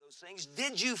things.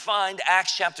 Did you find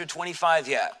Acts chapter 25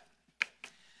 yet?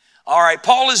 All right,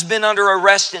 Paul has been under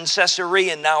arrest in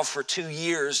Caesarea now for 2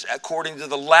 years, according to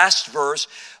the last verse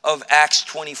of Acts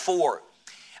 24.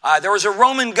 There was a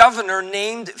Roman governor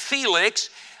named Felix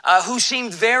who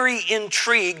seemed very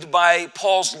intrigued by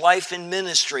Paul's life and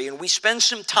ministry. And we spent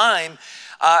some time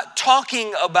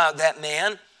talking about that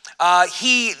man.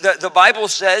 The Bible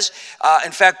says,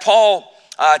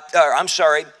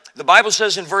 the Bible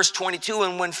says in verse 22,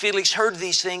 and when Felix heard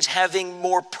these things, having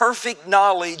more perfect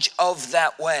knowledge of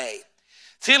that way.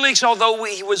 Felix, although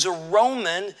he was a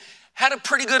Roman, had a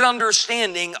pretty good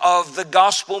understanding of the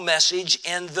gospel message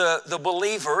and the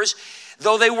believers.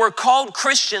 Though they were called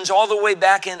Christians all the way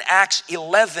back in Acts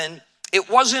 11, it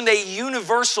wasn't a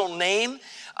universal name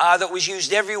that was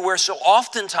used everywhere. So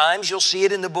oftentimes, you'll see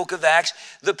it in the book of Acts,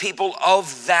 the people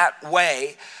of that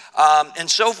way,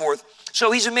 and so forth.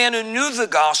 So he's a man who knew the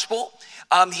gospel.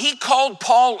 He called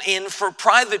Paul in for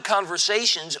private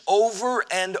conversations over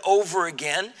and over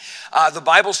again. The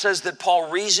Bible says that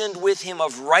Paul reasoned with him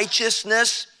of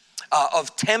righteousness,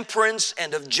 of temperance,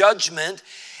 and of judgment.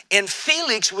 And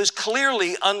Felix was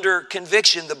clearly under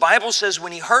conviction. The Bible says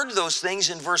when he heard those things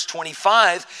in verse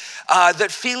 25,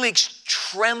 that Felix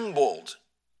trembled.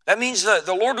 That means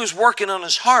the Lord was working on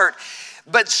his heart.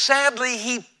 But sadly,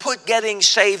 he put getting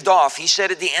saved off. He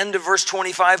said at the end of verse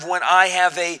 25, when I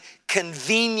have a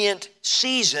convenient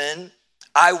season,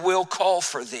 I will call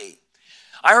for thee.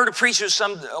 I heard a preacher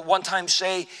one time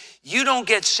say, you don't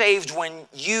get saved when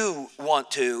you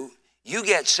want to. You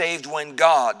get saved when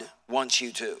God wants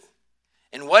you to.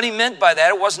 And what he meant by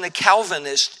that, it wasn't a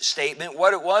Calvinist statement.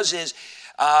 What it was is,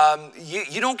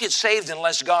 you don't get saved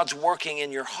unless God's working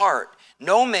in your heart.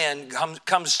 No man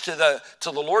comes to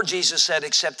the Lord, Jesus said,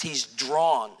 except he's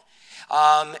drawn.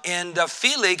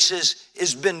 Felix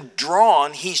has been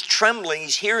drawn. He's trembling.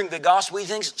 He's hearing the gospel. He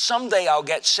thinks, someday I'll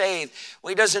get saved. Well,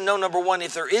 he doesn't know, number one,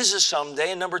 if there is a someday.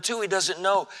 And number two, he doesn't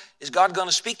know, is God going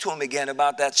to speak to him again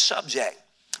about that subject?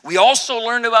 We also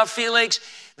learned about Felix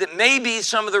that maybe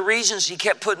some of the reasons he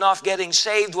kept putting off getting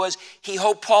saved was he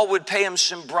hoped Paul would pay him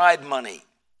some bribe money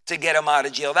to get him out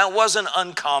of jail. That wasn't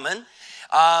uncommon.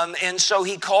 And so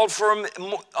he called for him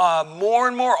more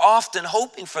and more often,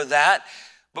 hoping for that.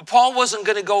 But Paul wasn't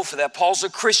going to go for that. Paul's a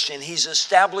Christian. He's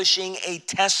establishing a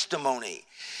testimony.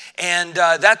 And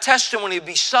that testimony would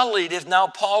be sullied if now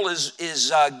Paul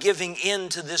is giving in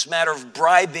to this matter of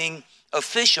bribing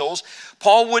officials.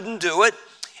 Paul wouldn't do it.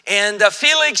 And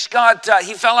Felix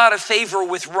he fell out of favor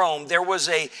with Rome. There was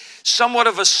somewhat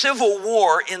of a civil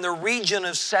war in the region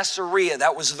of Caesarea.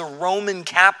 That was the Roman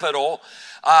capital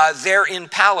there in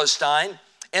Palestine.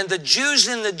 And the Jews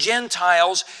and the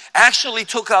Gentiles actually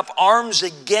took up arms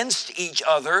against each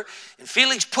other. And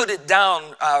Felix put it down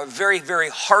very, very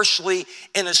harshly,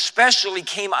 and especially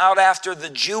came out after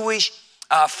the Jewish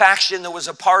faction that was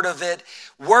a part of it.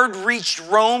 Word reached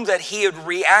Rome that he had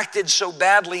reacted so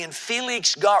badly, and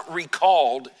Felix got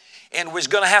recalled and was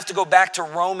going to have to go back to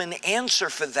Rome and answer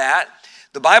for that.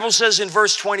 The Bible says in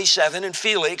verse 27, and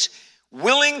Felix,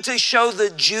 willing to show the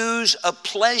Jews a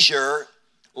pleasure,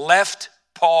 left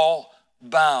Paul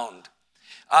bound.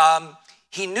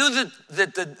 He knew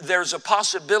that there's a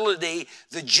possibility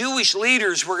the Jewish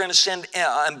leaders were going to send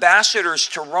ambassadors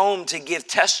to Rome to give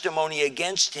testimony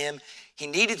against him. He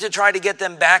needed to try to get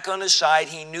them back on his side.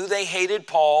 He knew they hated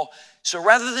Paul. So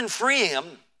rather than free him,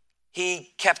 he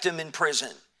kept him in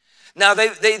prison. Now,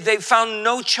 they found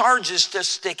no charges to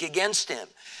stick against him.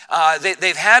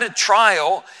 They've had a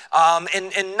trial,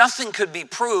 and nothing could be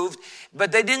proved,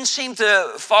 but they didn't seem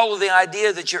to follow the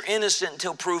idea that you're innocent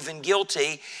until proven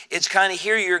guilty. It's kind of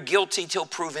here you're guilty till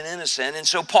proven innocent. And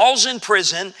so Paul's in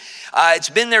prison. It's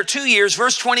been there 2 years.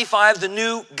 Verse 25, the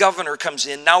new governor comes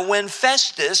in. Now, when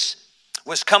Festus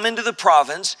was come into the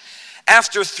province,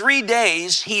 after 3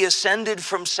 days, he ascended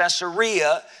from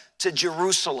Caesarea to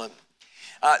Jerusalem.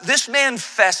 This man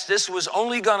Festus was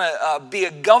only going to be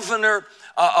a governor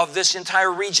of this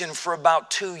entire region for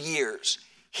about 2 years.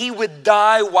 He would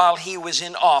die while he was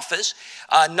in office,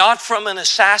 not from an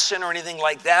assassin or anything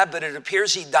like that, but it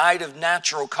appears he died of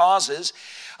natural causes.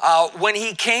 When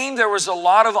he came, there was a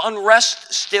lot of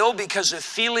unrest still because of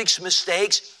Felix's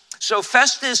mistakes. So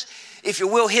Festus, if you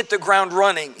will, hit the ground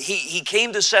running. He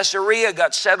came to Caesarea,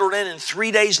 got settled in, and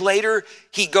 3 days later,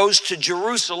 he goes to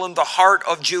Jerusalem, the heart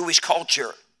of Jewish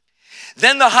culture.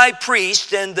 Then the high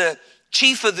priest and the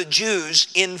chief of the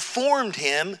Jews informed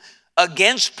him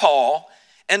against Paul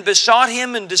and besought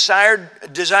him and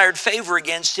desired favor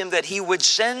against him that he would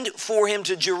send for him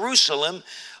to Jerusalem,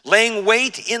 laying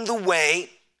wait in the way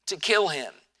to kill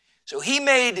him. So he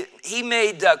made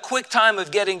quick time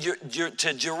of getting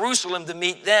to Jerusalem to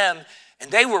meet them, and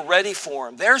they were ready for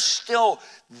him. They're still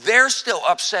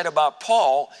upset about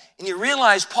Paul, and you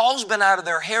realize Paul's been out of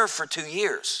their hair for 2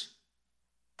 years.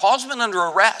 Paul's been under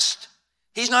arrest.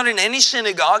 He's not in any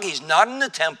synagogue. He's not in the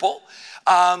temple.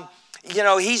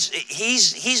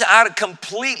 He's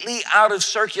completely out of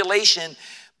circulation,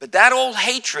 but that old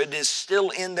hatred is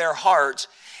still in their hearts,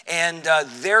 and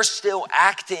they're still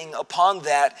acting upon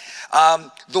that.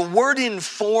 The word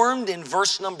informed in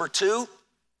verse number 2,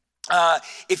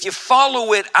 if you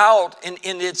follow it out in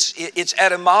its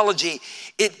etymology,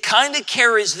 it kind of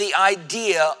carries the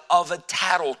idea of a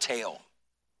tattletale.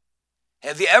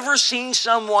 Have you ever seen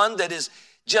someone that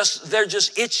they're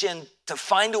just itching to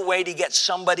find a way to get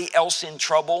somebody else in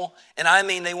trouble? And I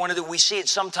mean, we see it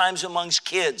sometimes amongst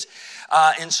kids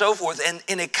and so forth.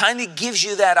 And it kind of gives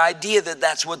you that idea that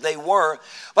that's what they were.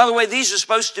 By the way, these are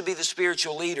supposed to be the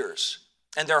spiritual leaders,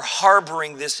 and they're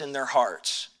harboring this in their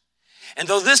hearts. And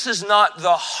though this is not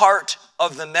the heart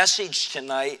of the message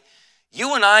tonight,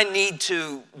 you and I need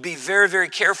to be very, very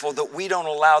careful that we don't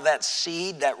allow that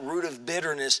seed, that root of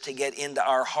bitterness to get into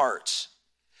our hearts.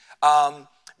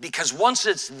 Because once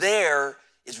it's there,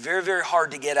 it's very, very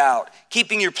hard to get out.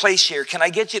 Keeping your place here, can I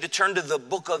get you to turn to the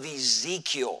book of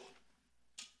Ezekiel?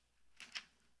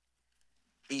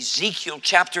 Ezekiel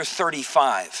chapter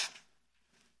 35.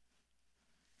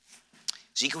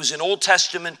 Ezekiel was an Old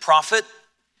Testament prophet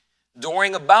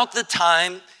during about the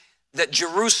time that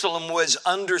Jerusalem was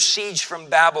under siege from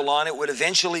Babylon. It would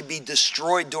eventually be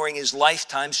destroyed during his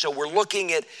lifetime. So we're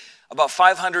looking at about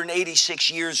 586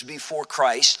 years before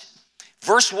Christ.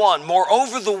 Verse 1,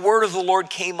 moreover, the word of the Lord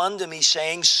came unto me,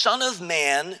 saying, Son of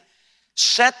man,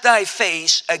 set thy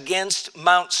face against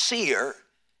Mount Seir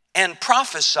and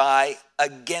prophesy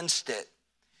against it.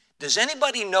 Does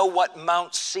anybody know what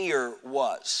Mount Seir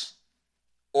was?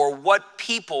 Or what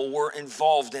people were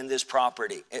involved in this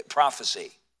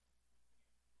prophecy?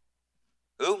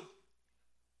 Who?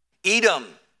 Edom.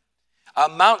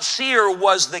 Mount Seir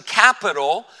was the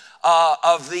capital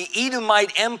of the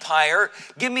Edomite Empire.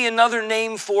 Give me another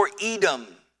name for Edom.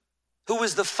 Who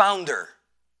was the founder?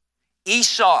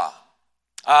 Esau,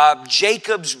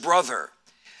 Jacob's brother.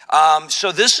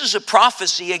 So this is a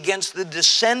prophecy against the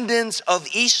descendants of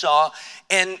Esau,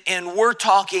 and we're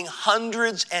talking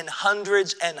hundreds and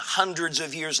hundreds and hundreds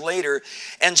of years later.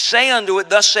 And say unto it,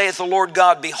 thus saith the Lord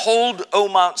God, behold, O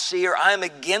Mount Seir, I am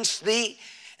against thee,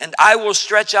 and I will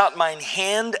stretch out mine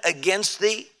hand against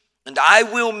thee, and I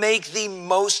will make thee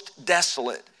most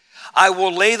desolate. I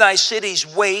will lay thy cities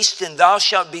waste, and thou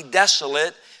shalt be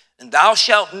desolate, and thou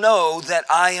shalt know that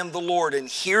I am the Lord. And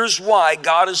here's why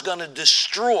God is going to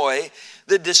destroy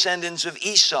the descendants of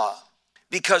Esau.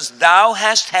 Because thou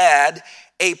hast had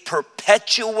a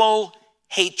perpetual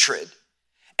hatred,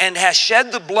 and hast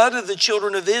shed the blood of the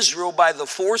children of Israel by the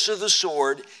force of the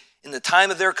sword in the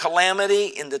time of their calamity,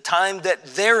 in the time that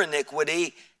their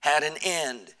iniquity had an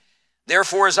end.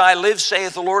 Therefore, as I live,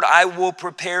 saith the Lord, I will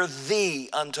prepare thee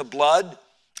unto blood,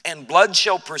 and blood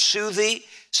shall pursue thee.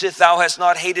 Sith thou hast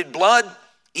not hated blood,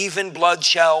 even blood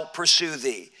shall pursue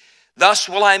thee. Thus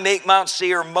will I make Mount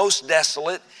Seir most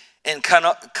desolate, and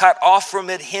cut off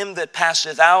from it him that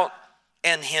passeth out,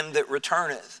 and him that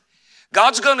returneth.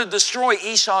 God's going to destroy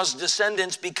Esau's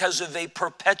descendants because of a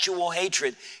perpetual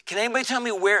hatred. Can anybody tell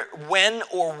me when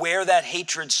or where that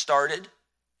hatred started?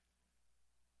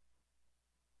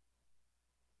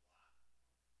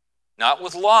 Not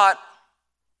with Lot.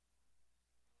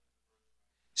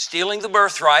 Stealing the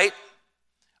birthright.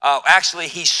 Actually,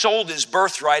 he sold his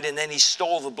birthright and then he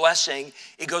stole the blessing.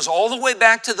 It goes all the way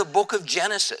back to the book of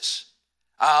Genesis.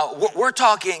 We're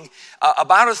talking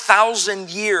about 1,000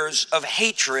 years of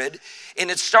hatred, and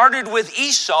it started with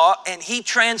Esau, and he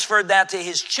transferred that to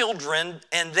his children,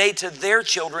 and they to their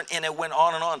children, and it went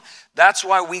on and on. That's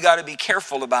why we got to be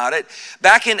careful about it.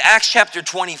 Back in Acts chapter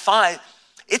 25,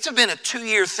 it's been a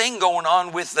 2-year thing going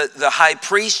on with the high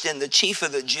priest and the chief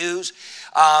of the Jews,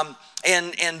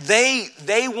 and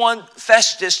they want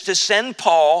Festus to send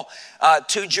Paul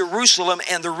to Jerusalem,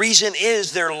 and the reason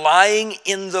is they're lying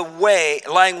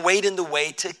wait in the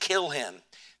way to kill him.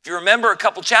 If you remember a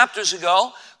couple chapters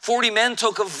ago, 40 men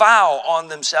took a vow on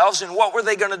themselves, and what were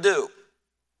they going to do?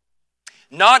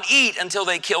 Not eat until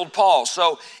they killed Paul.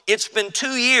 So it's been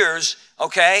 2 years,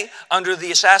 under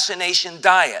the assassination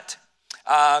diet.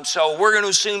 So we're going to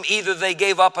assume either they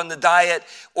gave up on the diet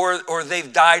or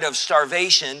they've died of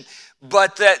starvation.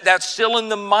 But that's still in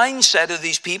the mindset of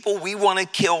these people. We want to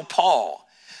kill Paul.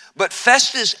 But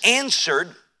Festus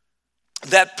answered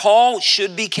that Paul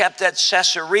should be kept at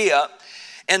Caesarea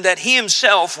and that he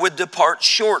himself would depart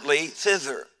shortly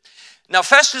thither. Now,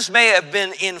 Festus may have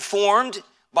been informed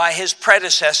by his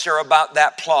predecessor about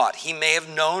that plot. He may have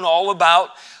known all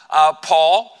about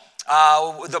Paul.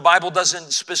 The Bible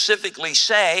doesn't specifically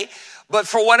say, but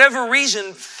for whatever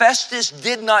reason, Festus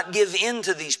did not give in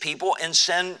to these people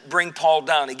and bring Paul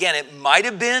down. Again, it might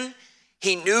have been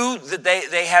he knew that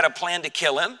they had a plan to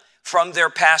kill him from their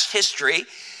past history.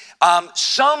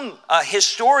 Some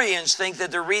historians think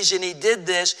that the reason he did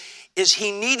this is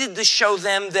he needed to show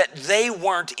them that they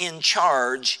weren't in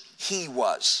charge, he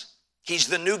was. He's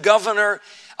the new governor.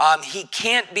 He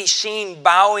can't be seen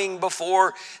bowing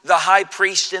before the high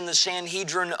priest and the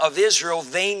Sanhedrin of Israel.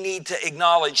 They need to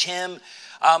acknowledge him.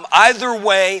 Either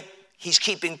way, he's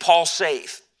keeping Paul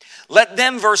safe. Let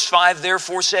them, verse 5,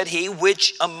 therefore said he,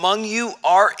 which among you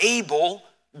are able,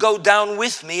 go down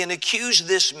with me and accuse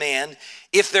this man,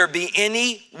 if there be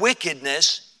any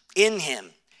wickedness in him.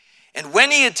 And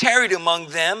when he had tarried among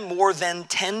them more than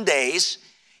 10 days,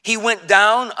 he went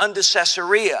down unto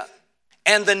Caesarea.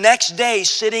 And the next day,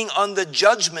 sitting on the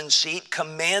judgment seat,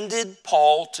 commanded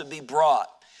Paul to be brought.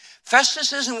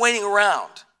 Festus isn't waiting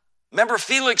around. Remember,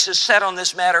 Felix has sat on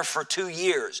this matter for 2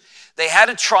 years. They had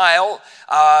a trial.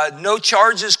 No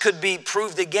charges could be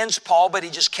proved against Paul, but he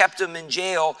just kept him in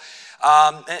jail.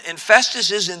 And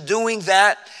Festus isn't doing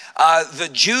that. The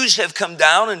Jews have come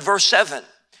down in verse 7.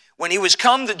 When he was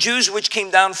come, the Jews which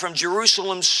came down from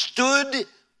Jerusalem stood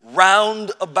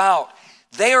round about.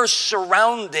 They are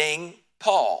surrounding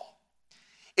Paul.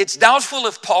 It's doubtful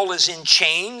if Paul is in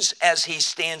chains as he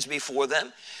stands before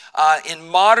them. In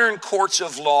modern courts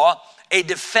of law, a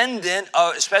defendant,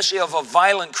 especially of a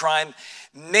violent crime,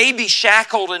 may be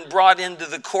shackled and brought into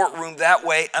the courtroom that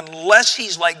way unless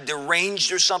he's like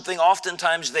deranged or something.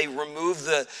 Oftentimes they remove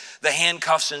the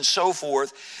handcuffs and so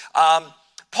forth.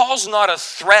 Paul's not a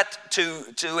threat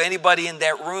to anybody in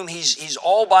that room. He's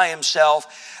all by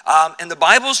himself. And the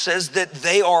Bible says that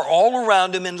they are all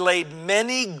around him and laid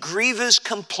many grievous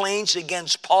complaints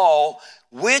against Paul,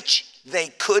 which they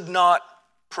could not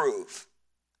prove.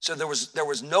 So there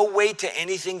was no weight to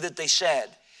anything that they said.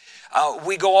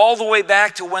 We go all the way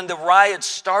back to when the riots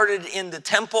started in the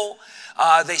temple.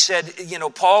 They said,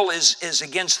 Paul is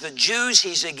against the Jews.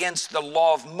 He's against the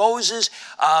law of Moses.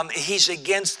 He's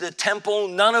against the temple,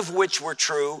 none of which were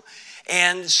true.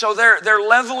 And so they're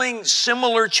leveling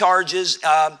similar charges,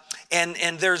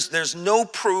 and there's no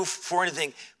proof for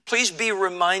anything. Please be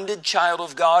reminded, child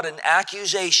of God, an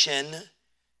accusation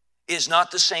is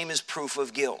not the same as proof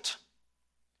of guilt.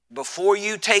 Before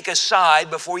you take a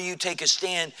side, before you take a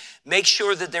stand, make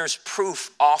sure that there's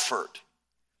proof offered.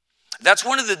 That's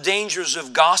one of the dangers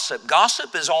of gossip.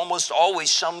 Gossip is almost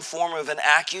always some form of an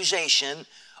accusation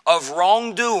of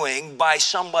wrongdoing by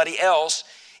somebody else.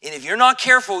 And if you're not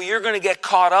careful, you're going to get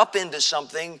caught up into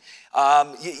something.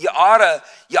 You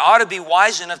ought to be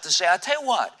wise enough to say, I tell you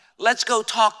what, let's go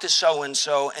talk to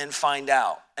so-and-so and find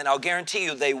out. And I'll guarantee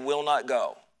you they will not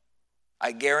go.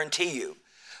 I guarantee you.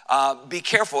 Be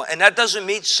careful. And that doesn't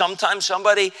mean sometimes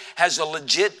somebody has a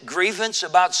legit grievance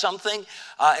about something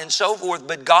and so forth,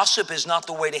 but gossip is not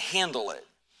the way to handle it.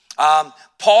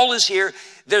 Paul is here.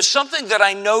 There's something that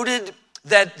I noted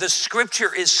that the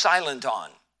scripture is silent on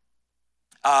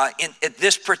at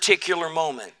this particular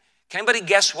moment. Can anybody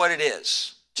guess what it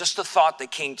is? Just a thought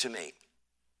that came to me.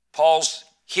 Paul's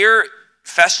here.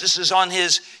 Festus is on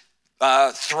his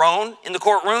throne in the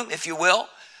courtroom, if you will.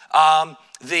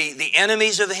 The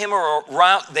enemies of him are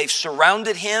around. They've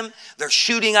surrounded him. They're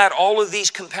shooting out all of these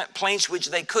complaints which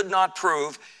they could not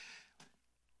prove.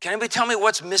 Can anybody tell me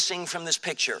what's missing from this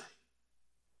picture?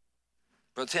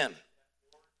 Brother Tim.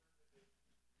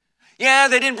 Yeah,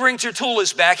 they didn't bring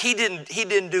Tertullus back. He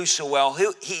didn't do so well.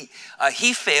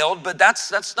 He failed, but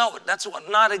that's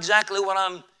not exactly what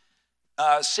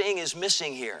I'm seeing is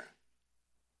missing here.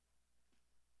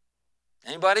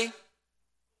 Anybody?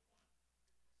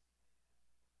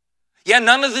 Yeah,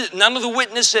 none of the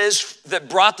witnesses that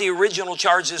brought the original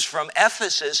charges from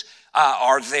Ephesus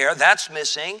are there. That's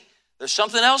missing. There's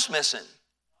something else missing.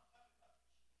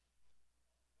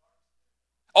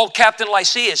 Oh, Captain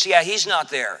Lysias. Yeah, he's not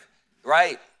there.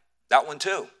 Right. That one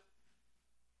too.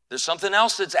 There's something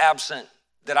else that's absent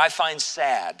that I find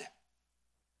sad.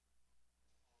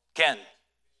 Ken.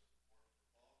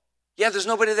 Yeah, there's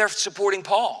nobody there supporting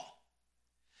Paul.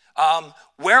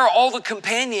 Where are all the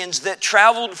companions that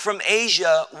traveled from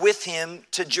Asia with him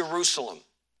to Jerusalem?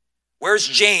 Where's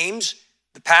James,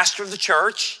 the pastor of the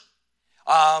church,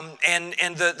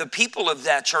 and the people of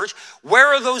that church? Where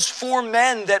are those 4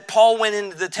 men that Paul went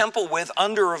into the temple with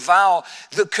under a vow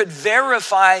that could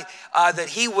verify that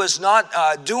he was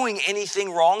not doing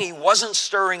anything wrong? He wasn't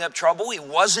stirring up trouble. He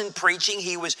wasn't preaching.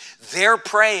 He was there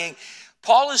praying.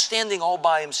 Paul is standing all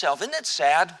by himself. Isn't that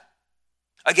sad?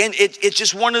 Again, it's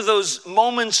just one of those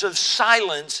moments of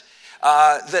silence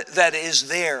that is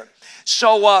there.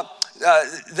 So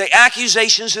the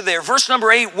accusations are there. Verse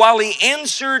number 8, while he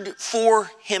answered for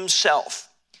himself,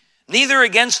 neither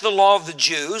against the law of the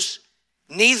Jews,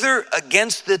 neither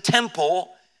against the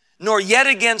temple, nor yet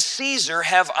against Caesar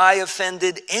have I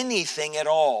offended anything at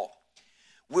all.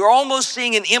 We're almost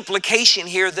seeing an implication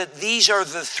here that these are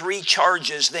the three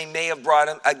charges they may have brought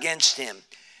against him.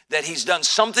 That he's done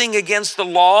something against the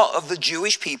law of the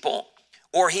Jewish people,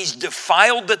 or he's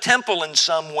defiled the temple in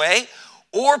some way,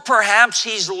 or perhaps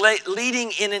he's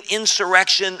leading in an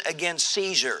insurrection against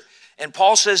Caesar. And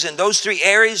Paul says in those three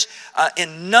areas,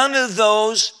 in none of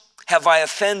those have I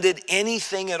offended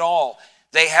anything at all.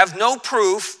 They have no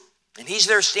proof, and he's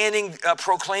there standing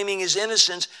proclaiming his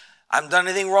innocence. I haven't done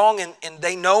anything wrong, and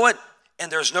they know it, and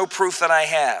there's no proof that I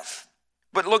have.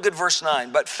 But look at verse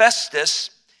 9. But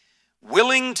Festus,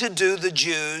 willing to do the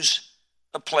Jews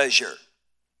a pleasure.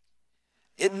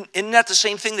 Isn't that the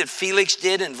same thing that Felix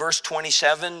did in verse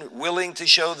 27? Willing to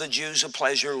show the Jews a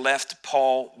pleasure, left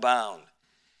Paul bound.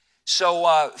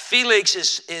 So Felix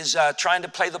is trying to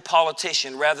play the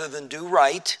politician rather than do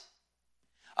right.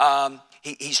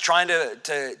 He's trying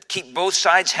to keep both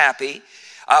sides happy.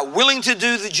 Willing to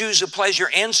do the Jews a pleasure,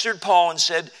 answered Paul and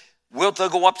said, wilt thou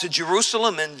go up to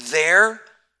Jerusalem and there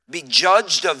be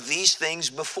judged of these things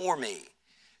before me?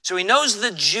 So he knows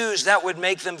the Jews, that would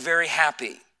make them very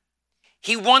happy.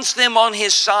 He wants them on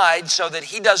his side so that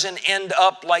he doesn't end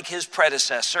up like his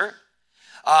predecessor.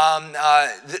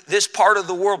 This part of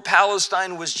the world,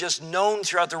 Palestine, was just known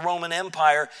throughout the Roman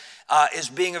Empire as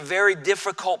being a very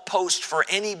difficult post for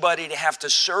anybody to have to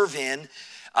serve in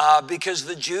because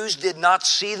the Jews did not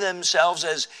see themselves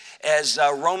as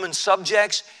Roman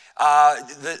subjects.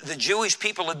 The Jewish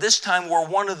people at this time were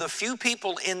one of the few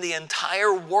people in the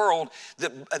entire world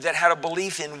that had a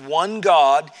belief in one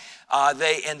God.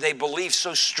 They believed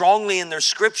so strongly in their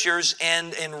scriptures,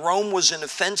 and Rome was an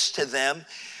offense to them.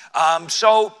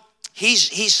 So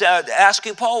he's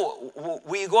asking Paul,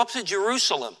 will you go up to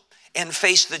Jerusalem and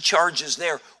face the charges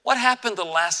there? What happened the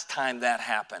last time that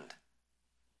happened?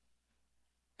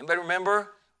 Anybody remember?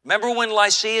 Remember when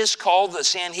Lysias called the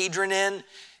Sanhedrin in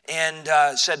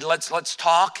and said, let's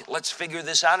talk, let's figure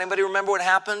this out? Anybody remember what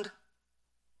happened?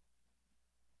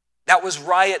 That was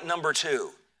riot number 2.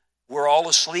 We're all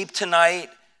asleep tonight,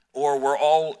 or we're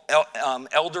all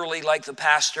elderly like the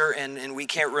pastor, and we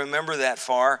can't remember that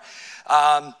far.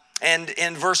 And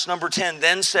in verse number 10,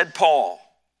 then said Paul,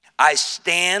 I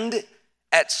stand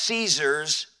at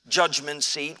Caesar's judgment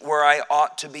seat where I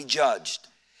ought to be judged.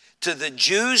 To the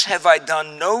Jews have I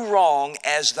done no wrong,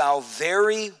 as thou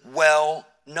very well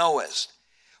knowest.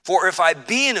 For if I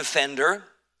be an offender,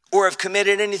 or have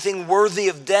committed anything worthy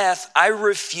of death, I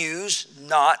refuse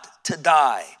not to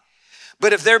die.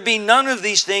 But if there be none of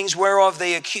these things whereof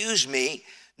they accuse me,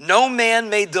 no man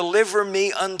may deliver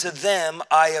me unto them.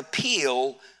 I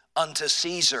appeal unto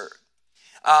Caesar.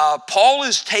 Paul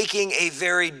is taking a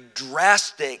very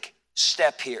drastic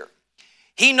step here.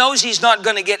 He knows he's not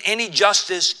going to get any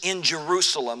justice in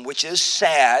Jerusalem, which is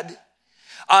sad.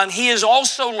 He has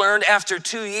also learned after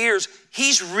 2 years,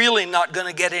 he's really not going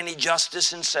to get any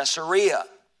justice in Caesarea.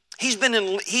 He's been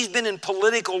in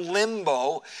political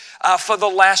limbo for the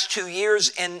last 2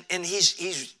 years, and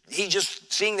he's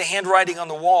just seeing the handwriting on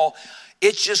the wall.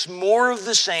 It's just more of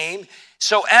the same.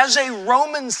 So as a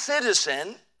Roman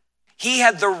citizen, he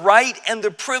had the right and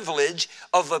the privilege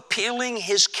of appealing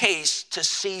his case to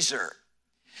Caesar.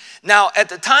 Now, at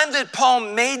the time that Paul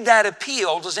made that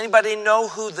appeal, does anybody know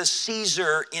who the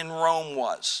Caesar in Rome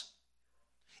was?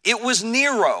 It was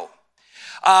Nero.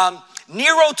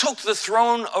 Nero took the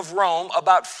throne of Rome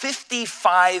about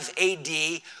 55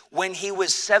 AD when he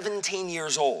was 17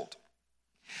 years old.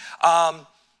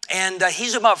 And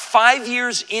he's about 5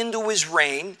 years into his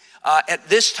reign at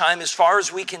this time, as far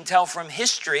as we can tell from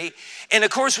history. And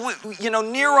of course,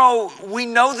 Nero, we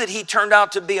know that he turned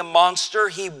out to be a monster.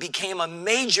 He became a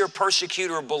major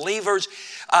persecutor of believers.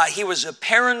 He was a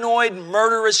paranoid,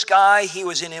 murderous guy. He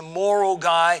was an immoral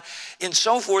guy, and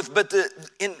so forth. But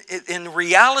in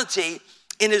reality,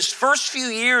 in his first few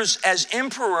years as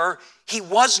emperor, he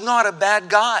was not a bad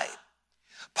guy.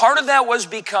 Part of that was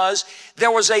because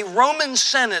there was a Roman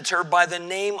senator by the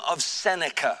name of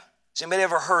Seneca. Has anybody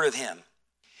ever heard of him?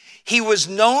 He was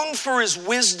known for his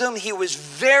wisdom. He was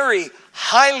very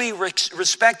highly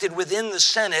respected within the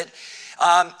Senate.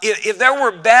 If there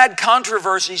were bad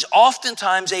controversies,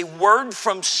 oftentimes a word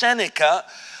from Seneca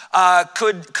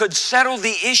could settle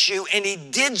the issue, and he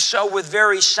did so with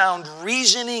very sound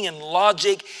reasoning and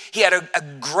logic. He had a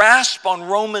grasp on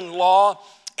Roman law,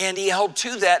 and he held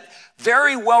to that.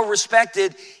 Very well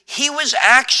respected. He was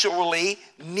actually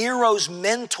Nero's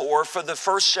mentor for the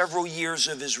first several years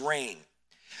of his reign.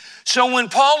 So when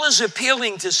Paul is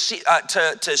appealing to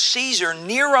Caesar,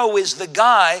 Nero is the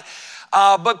guy,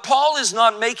 but Paul is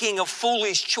not making a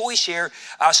foolish choice here,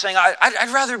 saying,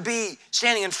 I'd rather be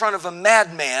standing in front of a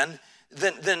madman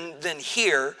than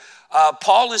here.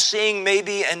 Paul is seeing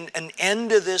maybe an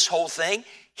end to this whole thing.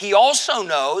 He also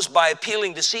knows, by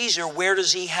appealing to Caesar, where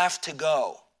does he have to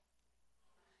go?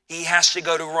 He has to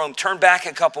go to Rome. Turn back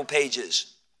a couple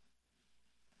pages.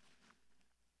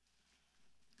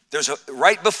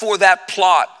 Right before that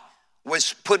plot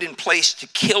was put in place to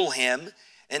kill him,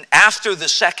 and after the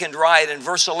second riot, in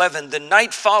verse 11, the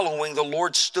night following, the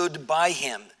Lord stood by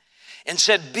him and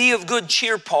said, "Be of good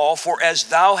cheer, Paul, for as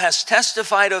thou hast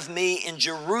testified of me in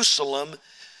Jerusalem,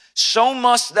 so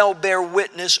must thou bear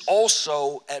witness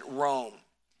also at Rome."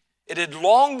 It had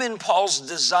long been Paul's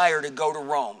desire to go to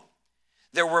Rome.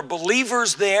 There were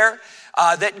believers there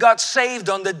that got saved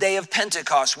on the day of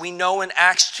Pentecost. We know in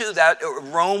Acts 2 that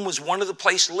Rome was one of the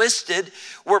places listed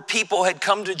where people had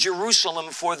come to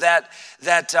Jerusalem for that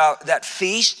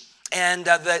feast, and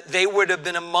that they would have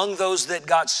been among those that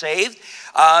got saved.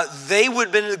 They would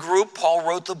have been in the group Paul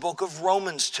wrote the book of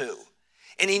Romans to.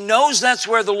 And he knows that's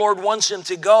where the Lord wants him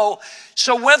to go.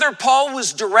 So whether Paul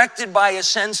was directed by a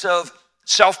sense of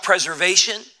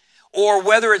self-preservation, or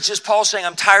whether it's just Paul saying,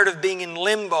 I'm tired of being in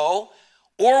limbo,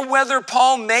 or whether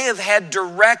Paul may have had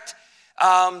direct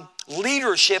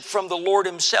leadership from the Lord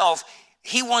himself,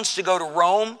 he wants to go to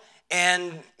Rome,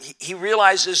 and he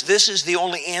realizes this is the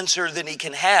only answer that he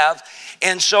can have.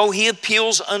 And so he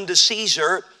appeals unto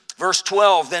Caesar. Verse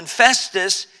 12, then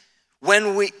Festus,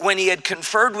 when he had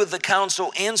conferred with the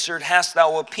council, answered, "Hast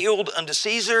thou appealed unto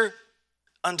Caesar?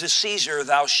 Unto Caesar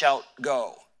thou shalt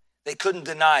go." They couldn't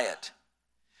deny it.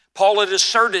 Paul had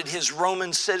asserted his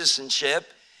Roman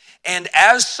citizenship, and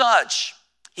as such,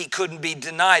 he couldn't be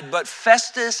denied. But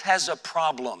Festus has a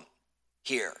problem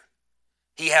here.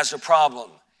 He has a problem.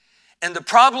 And the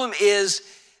problem is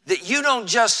that you don't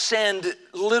just send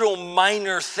little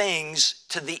minor things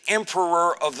to the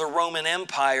emperor of the Roman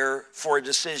Empire for a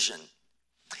decision.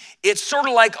 It's sort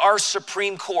of like our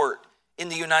Supreme Court in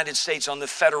the United States on the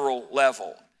federal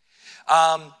level.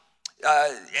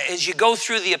 As you go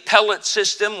through the appellate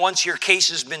system, once your case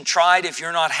has been tried, if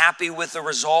you're not happy with the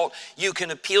result, you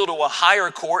can appeal to a higher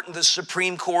court, and the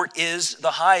Supreme Court is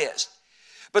the highest.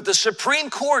 But the Supreme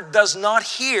Court does not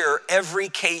hear every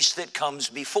case that comes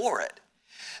before it.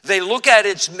 They look at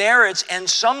its merits, and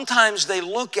sometimes they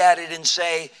look at it and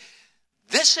say,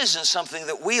 this isn't something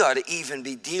that we ought to even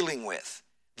be dealing with.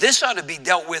 This ought to be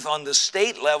dealt with on the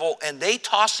state level, and they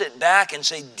toss it back and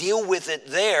say, deal with it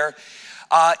there.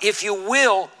 If you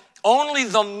will, only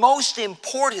the most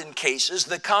important cases,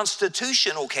 the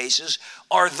constitutional cases,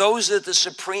 are those that the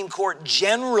Supreme Court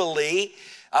generally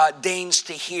deigns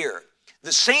to hear.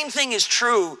 The same thing is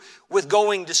true with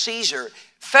going to Caesar.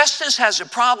 Festus has a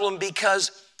problem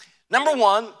because, number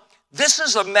one, this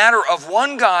is a matter of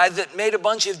one guy that made a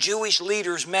bunch of Jewish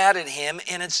leaders mad at him,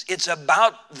 and it's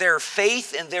about their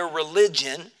faith and their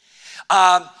religion.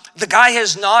 The guy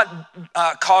has not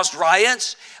caused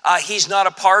riots. He's not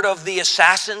a part of the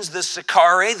assassins, the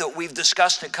Sicarii, that we've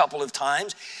discussed a couple of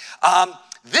times.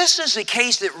 This is a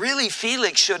case that really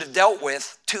Felix should have dealt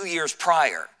with 2 years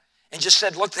prior and just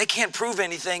said, look, they can't prove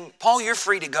anything. Paul, you're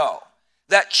free to go.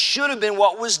 That should have been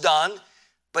what was done,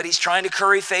 but he's trying to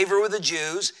curry favor with the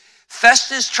Jews.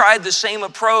 Festus tried the same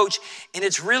approach, and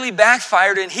it's really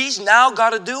backfired, and he's now got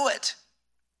to do it.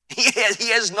 He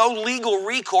has no legal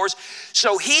recourse,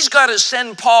 so he's got to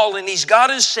send Paul, and he's got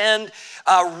to send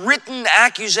a written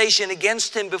accusation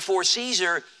against him before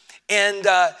Caesar, and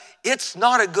it's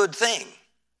not a good thing.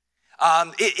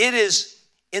 It is,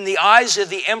 in the eyes of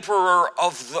the emperor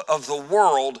of the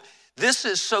world, this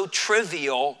is so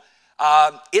trivial.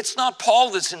 It's not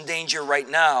Paul that's in danger right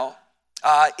now.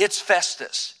 It's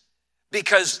Festus,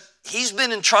 because he's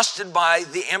been entrusted by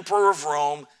the emperor of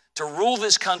Rome to rule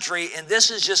this country, and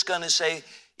this is just going to say,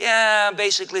 yeah,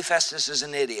 basically Festus is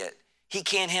an idiot. He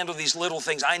can't handle these little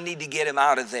things. I need to get him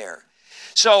out of there.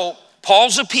 So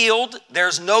Paul's appealed.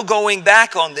 There's no going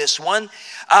back on this one.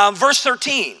 Verse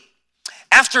 13,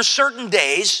 after certain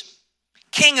days,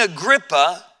 King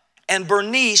Agrippa and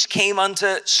Bernice came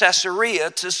unto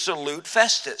Caesarea to salute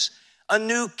Festus. A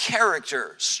new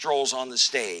character strolls on the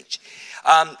stage.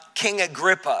 King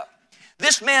Agrippa.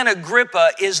 This man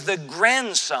Agrippa is the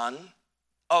grandson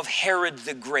of Herod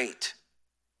the Great.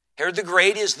 Herod the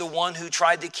Great is the one who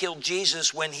tried to kill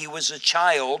Jesus when he was a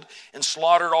child and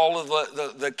slaughtered all of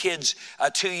the kids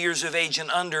 2 years of age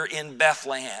and under in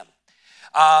Bethlehem.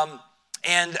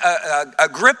 And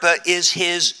Agrippa is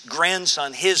his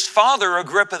grandson. His father,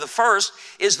 Agrippa I,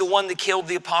 is the one that killed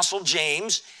the Apostle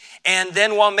James. And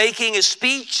then while making a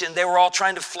speech, and they were all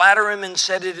trying to flatter him and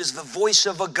said it is the voice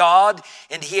of a God,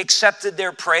 and he accepted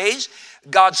their praise,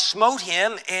 God smote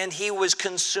him and he was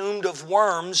consumed of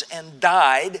worms and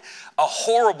died a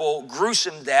horrible,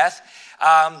 gruesome death.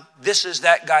 This is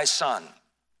that guy's son.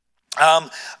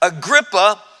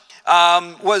 Agrippa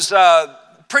was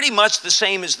pretty much the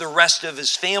same as the rest of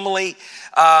his family.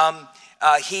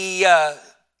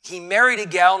 He married a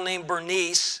gal named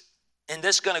Bernice, and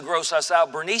this is going to gross us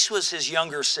out. Bernice was his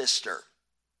younger sister.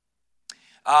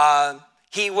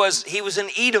 He was an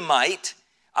Edomite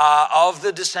of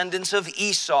the descendants of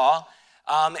Esau.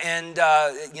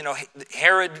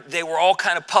 Herod, they were all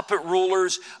kind of puppet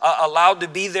rulers, allowed to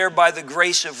be there by the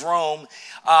grace of Rome.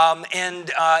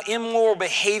 Immoral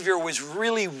behavior was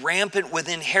really rampant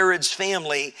within Herod's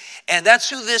family. And that's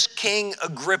who this King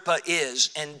Agrippa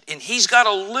is. And he's got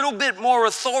a little bit more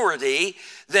authority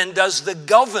than does the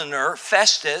governor,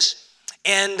 Festus.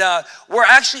 And we're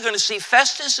actually going to see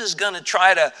Festus is going to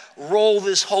try to roll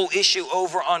this whole issue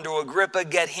over onto Agrippa,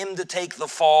 get him to take the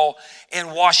fall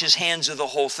and wash his hands of the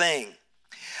whole thing.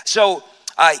 So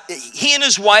he and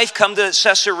his wife come to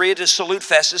Caesarea to salute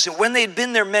Festus. And when they'd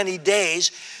been there many days,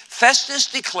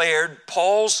 Festus declared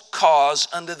Paul's cause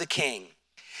unto the king,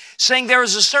 saying, there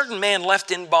is a certain man left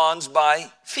in bonds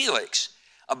by Felix,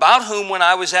 about whom when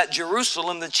I was at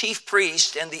Jerusalem, the chief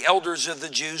priest and the elders of the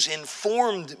Jews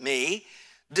informed me,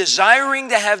 desiring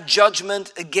to have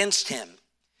judgment against him.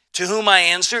 To whom I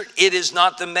answered, it is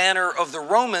not the manner of the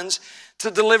Romans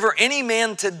to deliver any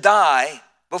man to die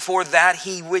before that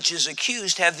he which is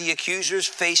accused have the accusers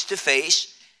face to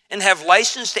face and have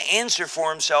license to answer for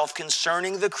himself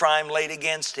concerning the crime laid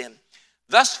against him.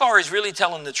 Thus far, he's really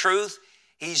telling the truth.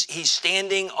 He's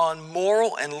standing on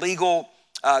moral and legal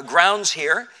grounds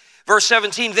here. Verse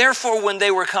 17, therefore when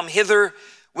they were come hither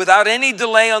without any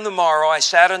delay on the morrow, I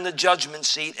sat on the judgment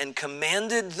seat and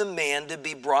commanded the man to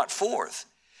be brought forth,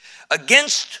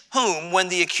 against whom when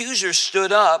the accusers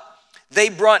stood up, they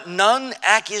brought none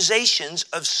accusations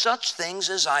of such things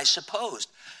as I supposed.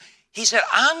 He said,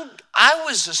 I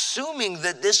was assuming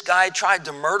that this guy tried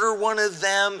to murder one of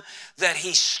them, that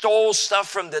he stole stuff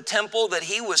from the temple, that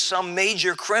he was some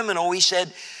major criminal. He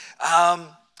said,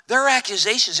 their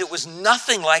accusations, it was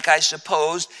nothing like I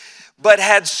supposed, but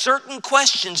had certain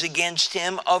questions against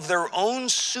him of their own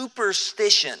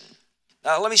superstition.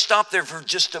 Now, let me stop there for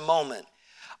just a moment.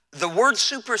 The word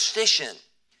superstition,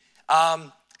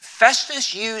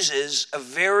 Festus uses a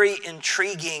very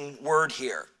intriguing word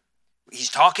here. He's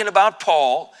talking about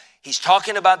Paul. He's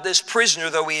talking about this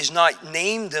prisoner, though he has not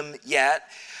named him yet.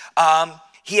 And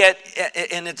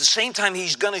at the same time,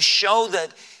 he's going to show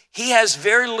that he has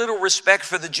very little respect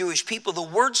for the Jewish people. The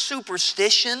word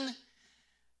superstition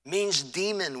means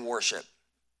demon worship.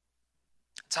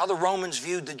 It's how the Romans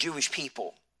viewed the Jewish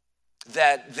people,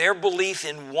 that their belief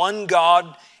in one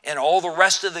God and all the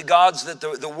rest of the gods that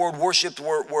the world worshipped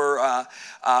were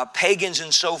pagans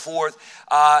and so forth,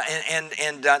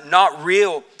 and not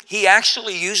real. He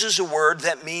actually uses a word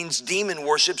that means demon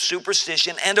worship,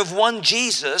 superstition, and of one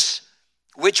Jesus,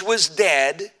 which was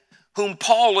dead, whom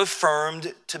Paul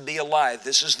affirmed to be alive.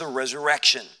 This is the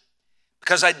resurrection.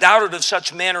 Because I doubted of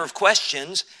such manner of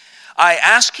questions, I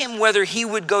asked him whether he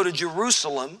would go to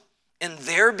Jerusalem and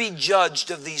there be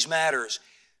judged of these matters.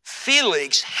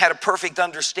 Felix had a perfect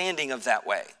understanding of that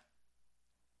way.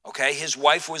 Okay, his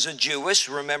wife was a Jewess,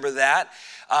 remember that.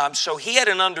 So he had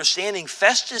an understanding.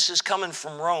 Festus is coming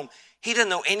from Rome. He doesn't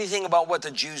know anything about what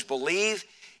the Jews believe.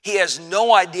 He has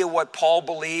no idea what Paul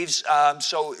believes,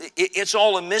 so it's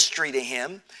all a mystery to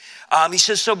him. He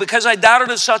says, so because I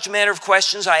doubted of such manner of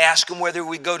questions, I asked him whether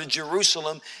we go to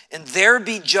Jerusalem and there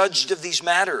be judged of these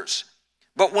matters.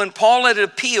 But when Paul had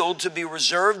appealed to be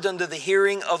reserved unto the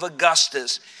hearing of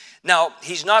Augustus, now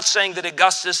he's not saying that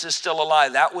Augustus is still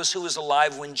alive. That was who was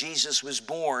alive when Jesus was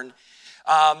born.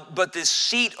 But the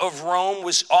seat of Rome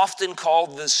was often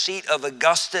called the seat of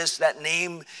Augustus. That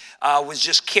name was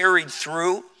just carried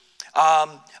through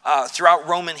throughout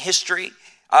Roman history.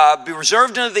 Be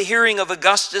reserved unto the hearing of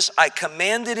Augustus. I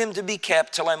commanded him to be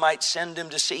kept till I might send him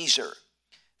to Caesar.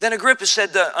 Then Agrippa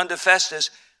said unto Festus,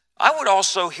 I would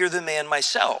also hear the man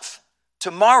myself.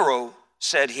 Tomorrow,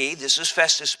 said he, this is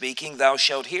Festus speaking, thou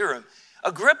shalt hear him.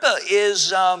 Agrippa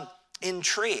is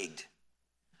intrigued.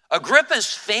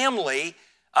 Agrippa's family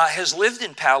has lived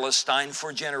in Palestine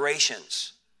for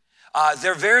generations.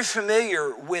 They're very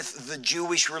familiar with the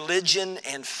Jewish religion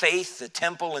and faith, the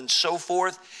temple and so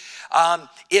forth.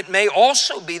 It may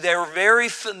also be they're very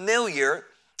familiar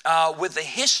with the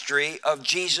history of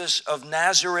Jesus of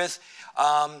Nazareth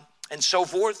and so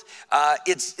forth.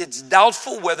 It's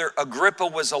doubtful whether Agrippa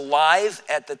was alive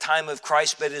at the time of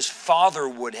Christ, but his father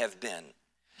would have been.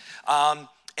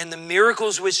 And the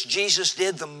miracles which Jesus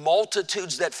did, the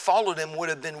multitudes that followed him would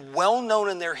have been well known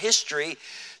in their history.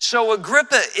 So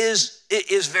Agrippa is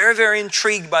very, very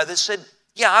intrigued by this, said,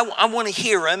 yeah, I want to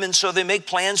hear him. And so they make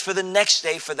plans for the next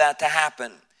day for that to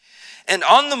happen. And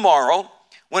on the morrow,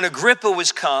 when Agrippa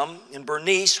was come in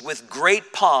Bernice with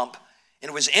great pomp,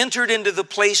 and was entered into the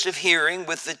place of hearing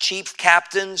with the chief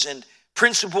captains and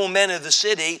principal men of the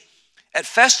city, at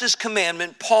Festus'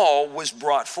 commandment, Paul was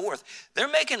brought forth. They're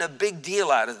making a big deal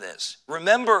out of this.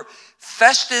 Remember,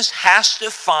 Festus has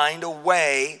to find a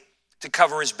way to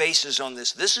cover his bases on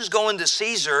this. This is going to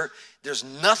Caesar. There's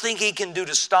nothing he can do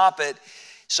to stop it.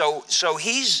 So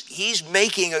he's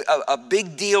making a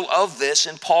big deal of this,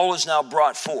 and Paul is now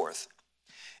brought forth.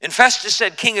 And Festus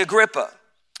said, King Agrippa,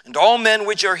 and all men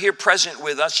which are here present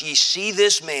with us, ye see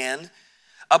this man,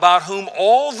 about whom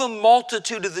all the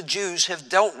multitude of the Jews have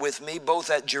dealt with me, both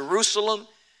at Jerusalem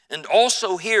and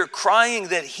also here, crying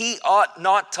that he ought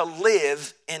not to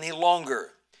live any longer.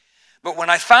 But when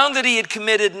I found that he had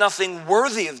committed nothing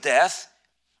worthy of death,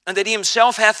 and that he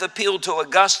himself hath appealed to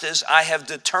Augustus, I have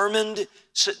determined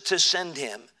to send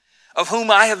him, of whom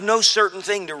I have no certain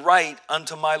thing to write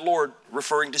unto my Lord,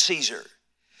 referring to Caesar.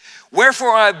 Wherefore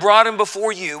I have brought him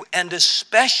before you, and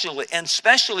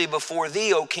especially before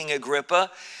thee, O King Agrippa,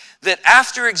 that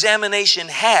after examination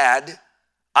had,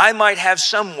 I might have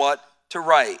somewhat to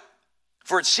write.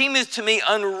 For it seemeth to me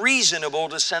unreasonable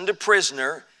to send a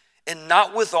prisoner, and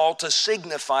not withal to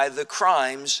signify the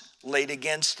crimes laid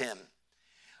against him.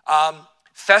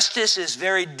 Festus is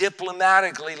very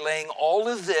diplomatically laying all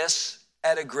of this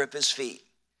at Agrippa's feet,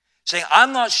 saying,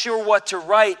 I'm not sure what to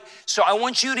write, so I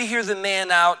want you to hear the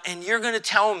man out, and you're going to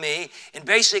tell me, and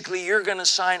basically you're going to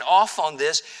sign off on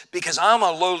this, because I'm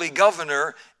a lowly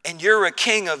governor, and you're a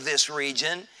king of this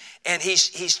region, and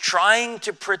he's trying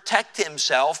to protect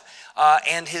himself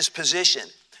and his position.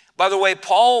 By the way,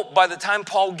 by the time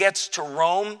Paul gets to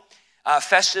Rome,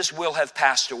 Festus will have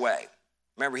passed away.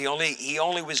 Remember, he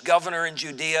only was governor in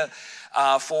Judea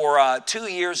for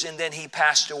 2 years, and then he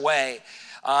passed away,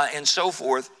 and so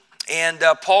forth. And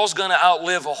Paul's going to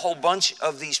outlive a whole bunch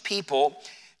of these people.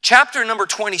 Chapter number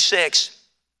 26,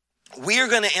 we are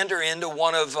going to enter into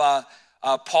one of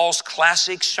Paul's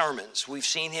classic sermons. We've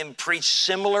seen him preach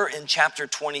similar in chapter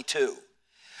 22.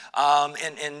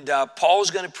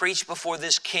 Paul's going to preach before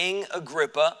this King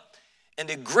Agrippa. And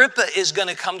Agrippa is going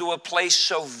to come to a place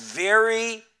so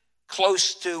very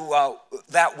close to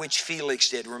that which Felix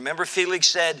did. Remember, Felix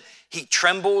said, he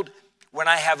trembled when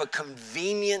I have a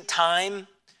convenient time.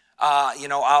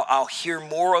 I'll hear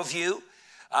more of you.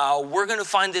 We're going to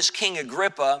find this King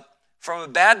Agrippa from a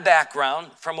bad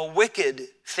background, from a wicked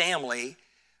family,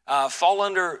 fall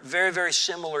under very, very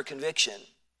similar conviction.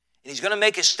 And he's going to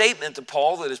make a statement to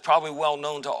Paul that is probably well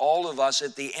known to all of us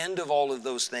at the end of all of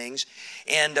those things.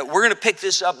 And we're going to pick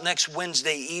this up next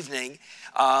Wednesday evening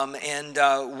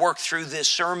and work through this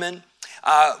sermon.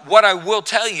 What I will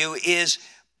tell you is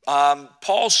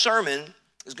Paul's sermon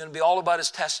is going to be all about his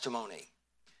testimony.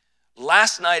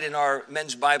 Last night in our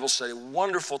men's Bible study,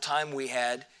 wonderful time we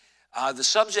had, the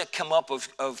subject came up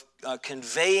of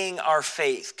conveying our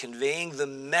faith, conveying the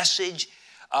message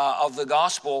of the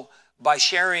gospel by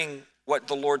sharing what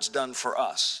the Lord's done for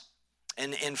us.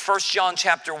 And in 1 John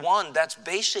chapter 1, that's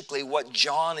basically what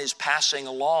John is passing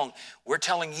along. We're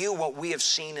telling you what we have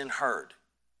seen and heard.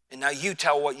 And now you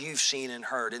tell what you've seen and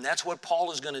heard. And that's what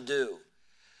Paul is going to do.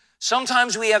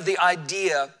 Sometimes we have the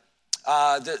idea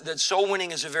that soul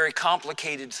winning is a very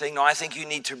complicated thing. No, I think you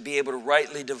need to be able to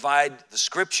rightly divide the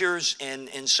scriptures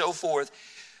and so forth.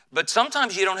 But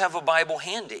sometimes you don't have a Bible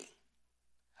handy.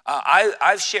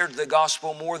 I've shared the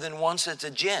gospel more than once at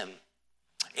the gym.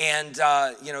 And,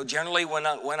 generally when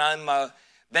I'm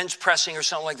bench pressing or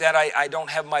something like that, I don't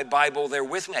have my Bible there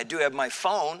with me. I do have my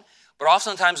phone. But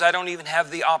oftentimes I don't even have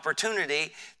the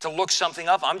opportunity to look something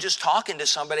up. I'm just talking to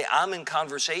somebody. I'm in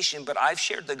conversation, but I've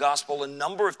shared the gospel a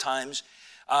number of times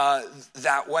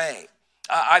that way.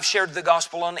 I've shared the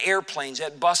gospel on airplanes,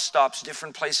 at bus stops,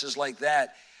 different places like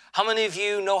that. How many of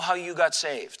you know how you got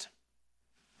saved?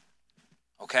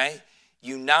 Okay?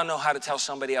 You now know how to tell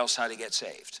somebody else how to get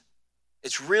saved.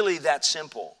 It's really that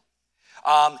simple.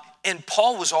 And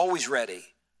Paul was always ready.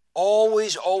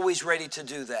 Always ready to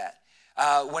do that.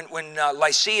 When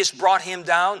Lysias brought him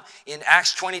down in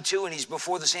Acts 22 and he's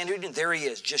before the Sanhedrin, there he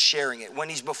is, just sharing it. When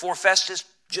he's before Festus,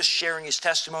 just sharing his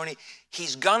testimony.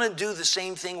 He's going to do the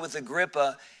same thing with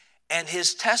Agrippa, and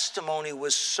his testimony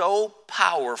was so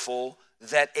powerful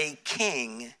that a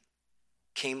king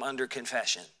came under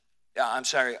conviction. Can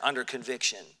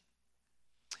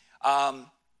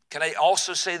I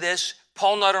also say this?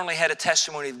 Paul not only had a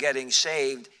testimony of getting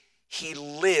saved, he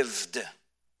lived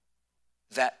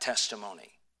that testimony.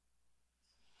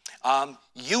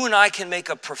 You and I can make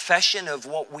a profession of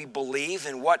what we believe,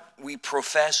 and what we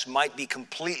profess might be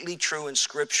completely true and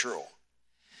scriptural.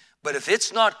 But if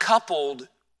it's not coupled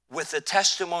with the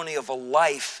testimony of a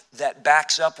life that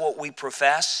backs up what we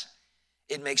profess,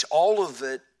 it makes all of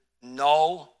it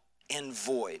null and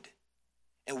void.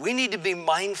 And we need to be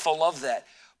mindful of that.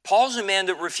 Paul's a man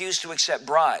that refused to accept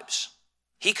bribes.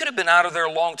 He could have been out of there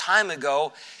a long time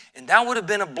ago, and that would have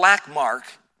been a black mark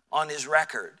on his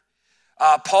record.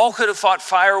 Paul could have fought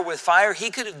fire with fire. He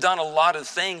could have done a lot of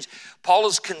things. Paul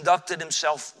has conducted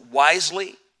himself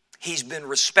wisely. He's been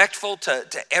respectful to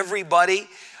everybody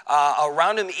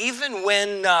around him. Even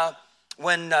when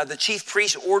the chief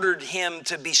priest ordered him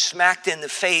to be smacked in the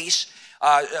face,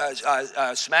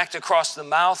 smacked across the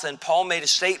mouth, and Paul made a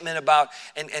statement about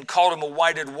and called him a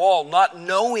whited wall, not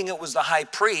knowing it was the high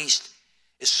priest.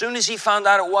 As soon as he found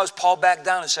out it was, Paul backed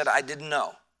down and said, I didn't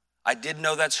know. I didn't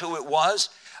know that's who it was.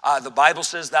 The Bible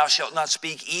says, thou shalt not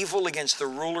speak evil against the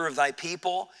ruler of thy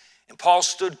people. And Paul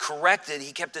stood corrected.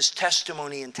 He kept his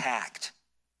testimony intact.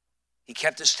 He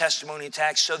kept his testimony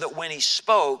intact so that when he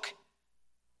spoke,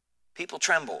 people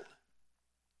trembled.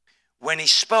 When he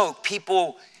spoke,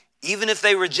 people, even if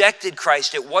they rejected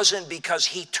Christ, it wasn't because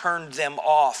he turned them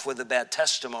off with a bad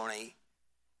testimony.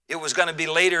 It was going to be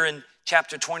later in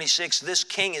chapter 26, this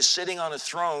king is sitting on a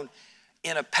throne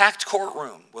in a packed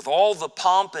courtroom with all the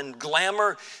pomp and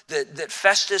glamour that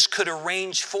Festus could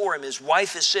arrange for him. His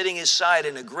wife is sitting his side,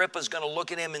 and Agrippa's going to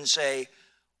look at him and say,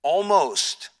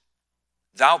 almost,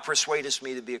 thou persuadest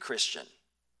me to be a Christian.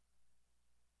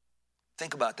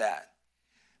 Think about that.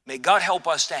 May God help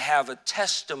us to have a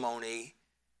testimony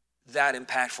that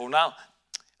impactful. Now,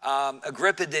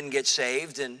 Agrippa didn't get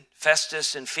saved, and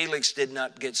Festus and Felix did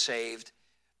not get saved.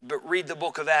 But read the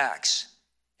book of Acts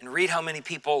and read how many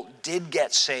people did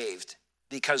get saved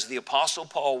because the Apostle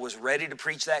Paul was ready to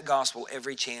preach that gospel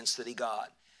every chance that he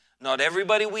got. Not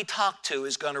everybody we talk to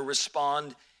is going to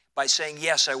respond by saying,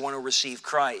 yes, I want to receive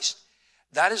Christ.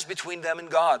 That is between them and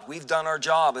God. We've done our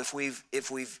job if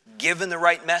we've given the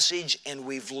right message and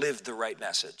we've lived the right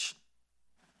message.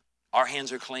 Our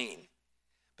hands are clean.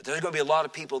 But there's going to be a lot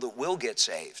of people that will get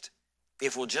saved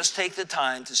if we'll just take the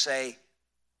time to say,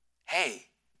 hey,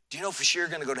 do you know for sure you're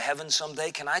going to go to heaven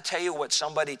someday? Can I tell you what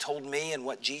somebody told me and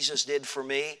what Jesus did for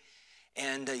me?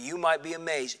 And you might be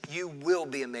amazed. You will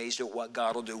be amazed at what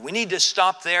God will do. We need to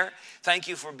stop there. Thank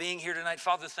you for being here tonight.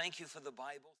 Father, thank you for the Bible.